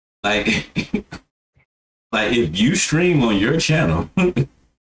Like, like if you stream on your channel and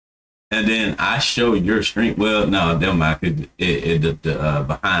then I show your stream, well, no, never mind. The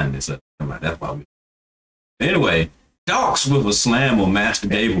behind this, that's why we. Anyway, Docs with a slam on Master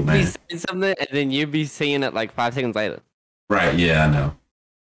Gable, man. You say something and then you'd be seeing it like 5 seconds later. Right? Yeah, I know.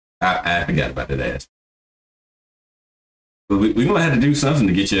 I forgot about that ass. But we're gonna have to do something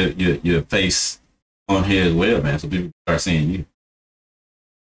to get your face on here as well, man, so people start seeing you.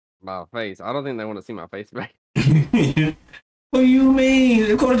 My face. I don't think they want to see my face, right? What do you mean?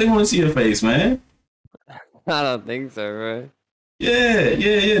 Of course they want to see your face, man. I don't think so, right? Yeah.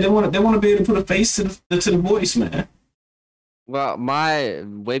 They want to be able to put a face to the voice, man. Well, my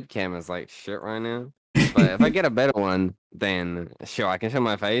webcam is like shit right now. But if I get a better one, then sure, I can show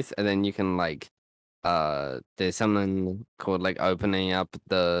my face, and then you can like, there's something called like opening up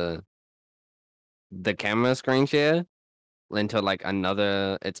the camera screen share into like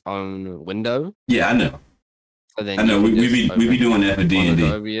its own window. Yeah, I know. So then I know we be doing that for D&D.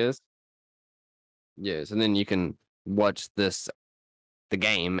 OBS. Yeah, so then you can watch the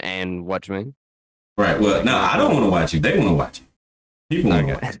game and watch me. Right. Well, no, I don't want to watch you. They want to watch you. People want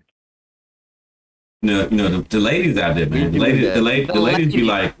to watch you. You know, the ladies out there, man. The ladies be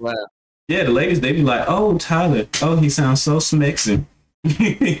like, yeah, the ladies, they be like, oh, Tyler, oh, he sounds so smexy.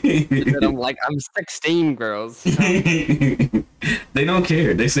 I'm like, I'm 16, girls. They don't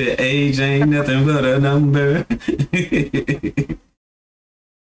care. They said age ain't nothing but a number.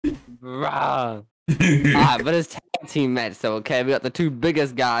 Bruh. Alright, but it's tag team match, so okay, we got the two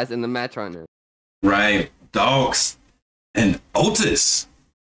biggest guys in the match right now. Right, Dogs and Otis.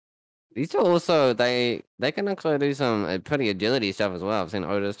 These two also, they can actually do some pretty agility stuff as well. I've seen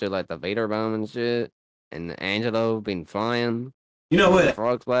Otis do like the Vader bomb and shit, and Angelo been flying. You know what?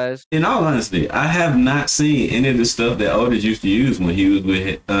 Frog splash. In all honesty, I have not seen any of the stuff that Otis used to use when he was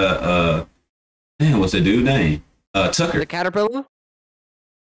with damn, what's the dude name? Tucker. The Caterpillar?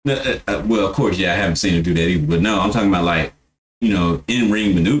 Well, of course, yeah, I haven't seen him do that either. But no, I'm talking about like, you know,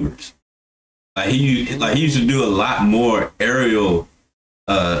 in-ring maneuvers. Like he used to do a lot more aerial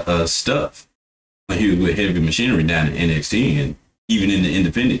stuff when he was with Heavy Machinery down in NXT and even in the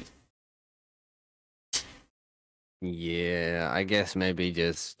independent. Yeah, I guess maybe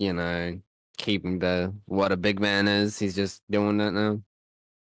just, you know, keeping what a big man is. He's just doing that now.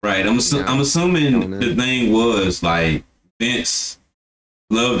 Right. I'm assuming the thing was like Vince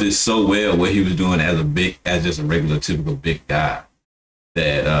loved it so well what he was doing as just a regular typical big guy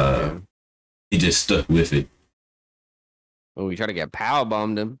that he just stuck with it. Oh, we tried to get power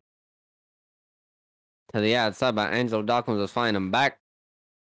bombed him to the outside, but Angelo Dawkins was flying him back.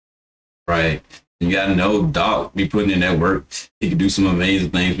 Right. You gotta know Doc be putting in that work. He can do some amazing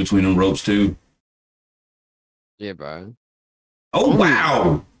things between them ropes too. Yeah, bro. Oh,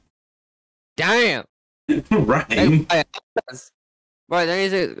 wow. Damn. Right. Hey, bro,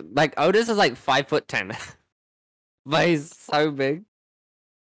 like Otis is like 5'10", but he's so big.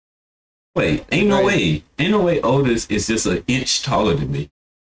 Wait, ain't no way Otis is just an inch taller than me.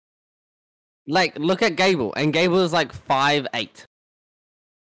 Like, look at Gable, and Gable is like 5'8".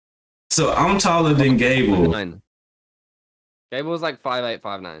 So I'm taller than Gable. Gable is like 5'8",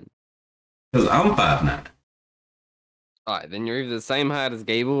 5'9". Because I'm 5'9". Alright, then you're either the same height as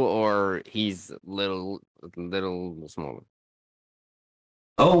Gable or he's little smaller.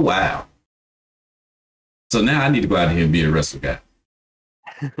 Oh, wow. So now I need to go out here and be a wrestler guy.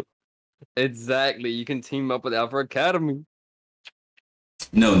 Exactly. You can team up with Alpha Academy.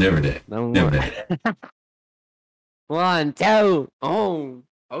 No, never that. No, never that. 1, 2. Oh.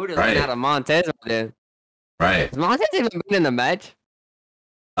 Otis ran out of Montez right there. Right. Has Montez even been in the match?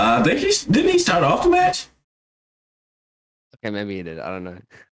 I think didn't he start off the match? Okay, maybe he did. I don't know.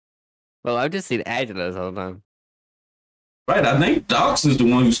 Well, I've just seen Angela this whole time. Right. I think Docs is the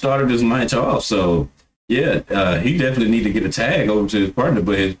one who started this match off. So, yeah, he definitely need to get a tag over to his partner,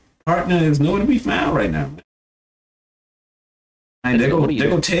 but his partner is nowhere to be found right now. Man, there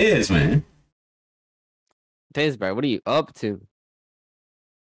go Tez, man. Tez, bro, what are you up to?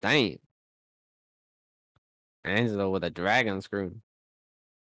 Dang. Angelo with a dragon screw.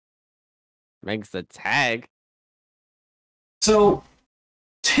 Makes the tag. So,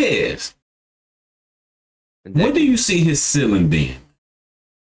 Tez, what do you see his ceiling being?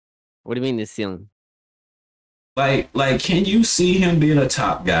 What do you mean the ceiling? Like, can you see him being a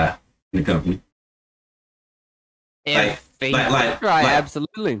top guy in the company?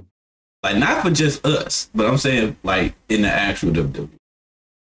 Absolutely. Like, not for just us, but I'm saying, like, in the actual WWE.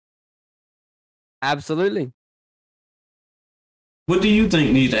 Absolutely. What do you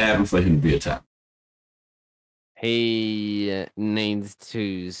think needs to happen for him to be a top? He needs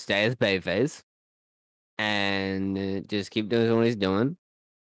to stay as babyface and just keep doing what he's doing.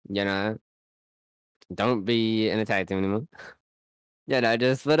 You know, don't be in a tag team anymore. You know,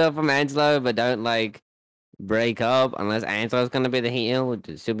 just split up from Angelo, but don't like break up unless Angelo's gonna be the heel,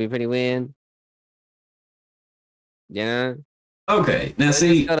 which should be pretty weird. You know? Okay, now They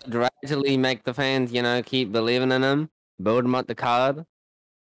see, just gotta gradually make the fans, you know, keep believing in them, build them up the card.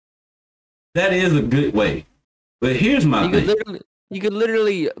 that is a good way. But here's my thing. You could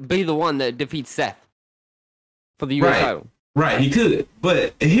literally be the one that defeats Seth for the US title. Right, he could.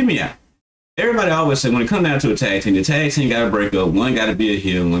 But hear me out. Everybody always say when it comes down to a tag team, the tag team got to break up. One got to be a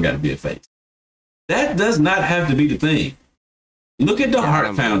heel, one got to be a face. That does not have to be the thing. Look at the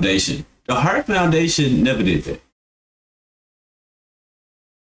Hart Foundation. The Hart Foundation never did that.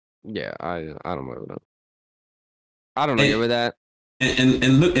 Yeah, I don't know with that. I don't agree with that.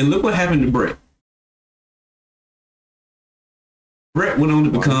 And look what happened to Brett. Brett went on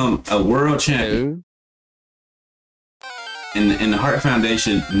to become a world champion. And the Hart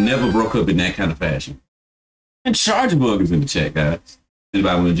Foundation never broke up in that kind of fashion. And Charge Bug is in the chat, guys.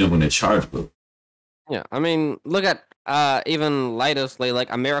 Anybody want to jump on that Charge Bug? Yeah, I mean, look at even latestly,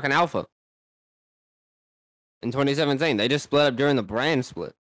 like American Alpha. In 2017, they just split up during the brand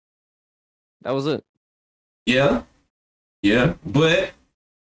split. That was it. Yeah, but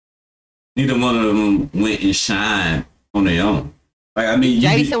neither one of them went and shined on their own. Like, I mean,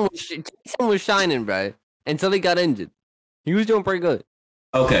 Jason was shining, bro, until he got injured. He was doing pretty good.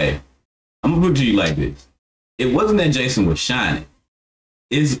 Okay, I'm gonna put it to you like this: it wasn't that Jason was shining.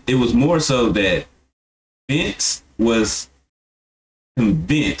 It was more so that Vince was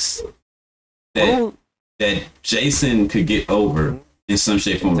convinced that that Jason could get over in some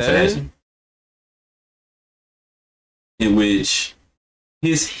shape, form, or fashion. In which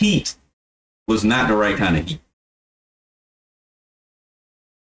his heat was not the right kind of heat.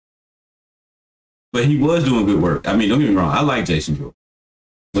 But he was doing good work. I mean, don't get me wrong, I like Jason Jordan.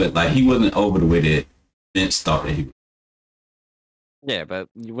 But like he wasn't over the way that Vince thought that he was. Yeah, but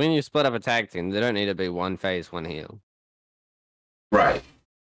when you split up a tag team, they don't need to be one face, one heel. Right.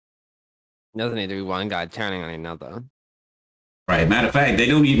 It doesn't need to be one guy turning on another. Right. Matter of fact, they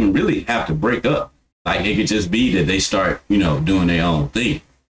don't even really have to break up. Like it could just be that they start, doing their own thing.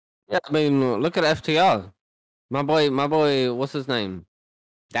 Yeah, I mean, look at FTR. My boy, what's his name?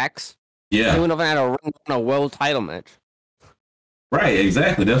 Dax? Yeah. He went over and had a world title match. Right,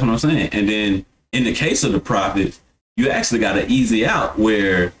 exactly. That's what I'm saying. And then in the case of the Prophet, you actually got to easy out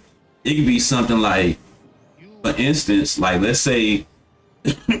where it could be something like, for instance, like let's say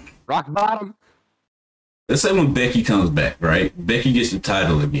Rock bottom. Let's say when Becky comes back, right? Becky gets the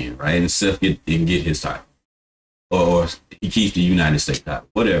title again, right? And Seth can get his title. Or he keeps the United States title,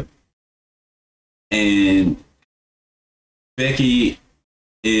 whatever. And Becky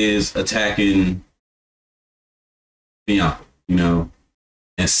is attacking Bianca, and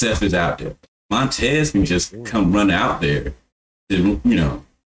Seth is out there. Montez can just come run out there to,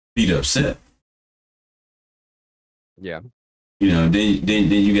 beat up Seth. Yeah.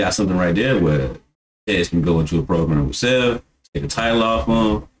 Then you got something right there where Tez can go into a program with Seth, take a title off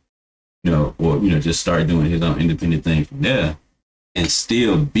him, or just start doing his own independent thing from there, and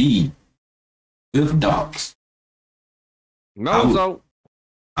still be with dogs. No,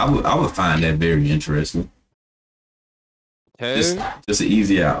 I would find that very interesting. Just an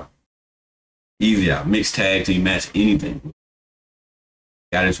easy out, mixed tag team match, anything.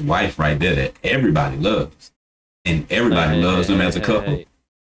 Got his wife right there that everybody loves, and everybody loves them as a couple.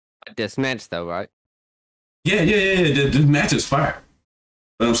 This match though, right? Yeah. The match is fire.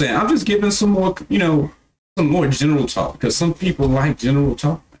 But I'm saying I'm just giving some more, some more general talk because some people like general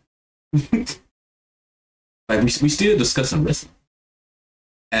talk. Like we still discussing wrestling.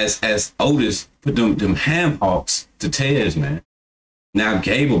 As Otis put them ham hocks to Tez, man. Now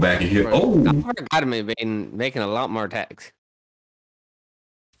Gable back in here. Right. Oh, I forgot him been making a lot more tags.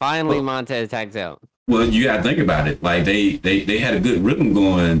 Finally, Montez tags out. Well, you gotta think about it. Like they had a good rhythm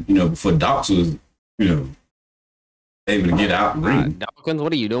going, before Docs was, able to get out and ring. Dawkins,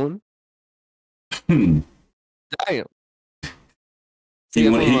 what are you doing? Damn. He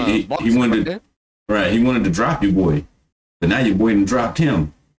wanted to, right. He wanted to drop your boy, but now your boy done dropped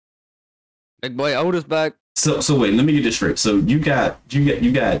him. Big boy Otis back. So wait, let me get this straight. So you got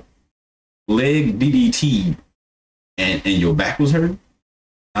leg DDT, and your back was hurt.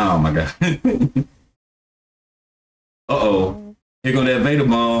 Oh my god. Uh-oh. Here go that Vader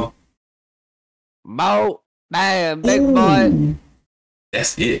bomb. Bam, big boy.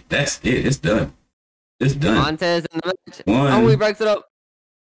 That's it. It's done. It's done. Montez in the match. One. Oh, he breaks it up.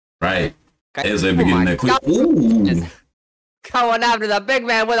 Right. Tez able to Oh get in my there quick. God. Ooh. Just going after the big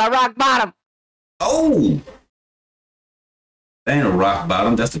man with a rock bottom. Oh. That ain't a rock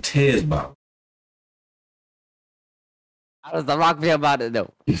bottom. That's the Tez bottom. How does the rock feel about it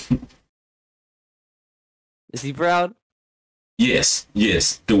though? Is he proud? Yes.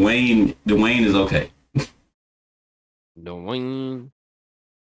 Dwayne is okay. Dwayne.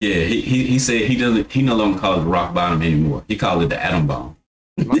 Yeah, he said he no longer calls it rock bottom anymore. He called it the atom bomb.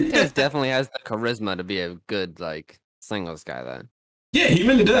 Montez definitely has the charisma to be a good like singles guy though. Yeah, he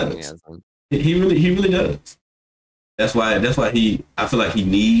really does. He really does. That's why I feel like he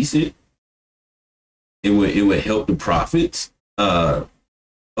needs it. It would help the profits. One,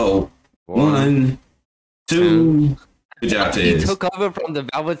 two. Good job, He Tez. took over from the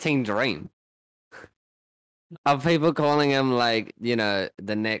Velveteen Dream. Of people calling him like, you know,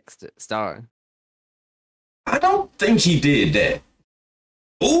 the next star. I don't think he did that.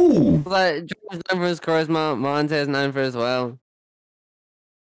 Ooh. Like George's known for his charisma, Montez known for as well.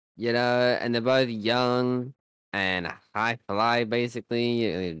 You know, and they're both young and high fly,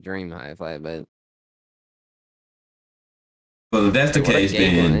 basically. Dream high fly, but Well, if that's the case,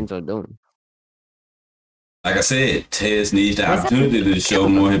 then Angel doing? like I said, Tez needs the opportunity to show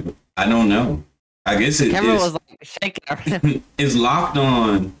more. I don't know. I guess the camera was like shaking around. It's locked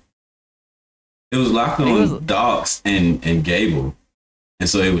on. It was locked on Docs and Gable, and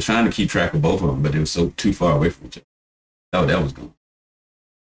so it was trying to keep track of both of them, but it was so too far away from each other. That was going.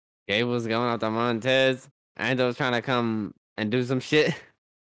 Gable was going after Montez. Angel was trying to come and do some shit.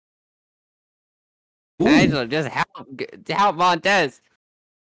 Ooh. Angel, just help Montez.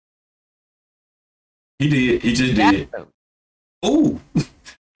 He did. He just did. Ooh.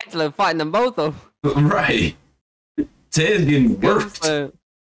 Angelo fighting them both though. Right. Ted's getting worked. Ted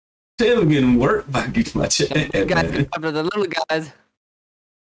was getting worked by my chat. You guys go after the little guys.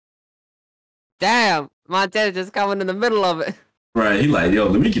 Damn, Montez just coming in the middle of it. Right, he like, yo,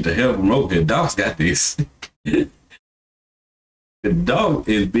 let me get the hell from over here. Dog's got this. The dog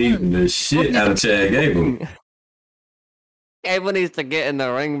is beating the shit out of Chad Gable. Gable needs to get in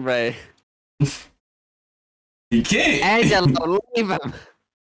the ring, bro. He can't. Angelo, leave him.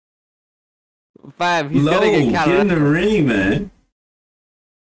 Fam, he's Low, gonna get get in the ring, man.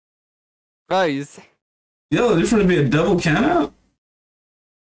 Bro, you see? Yo, this gonna be a double count out?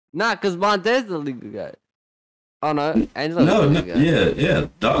 Nah, cause Montez is the legal guy. Oh no, Angelo's the legal guy. Yeah,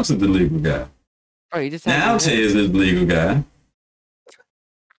 Dog's is the legal guy. Bro, you just now Tez is the legal guy.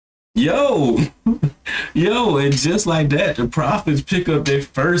 Yo, and just like that, the Profits pick up their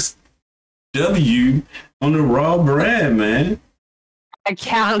first W on the Raw brand, man. A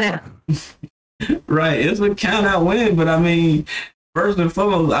count out. Right, it's a count out win, but I mean, first and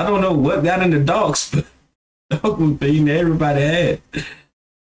foremost, I don't know what got in the Dogs, but Dog was beating everybody had.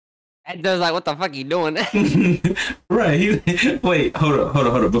 And Doug's like, what the fuck you doing? Right, wait, hold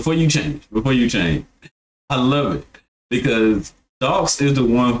up. Before you change, I love it because Dogs is the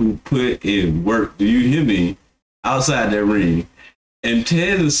one who put in work. Do you hear me? Outside that ring. And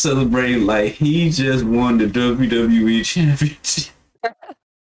Ted is celebrating like he just won the WWE Championship.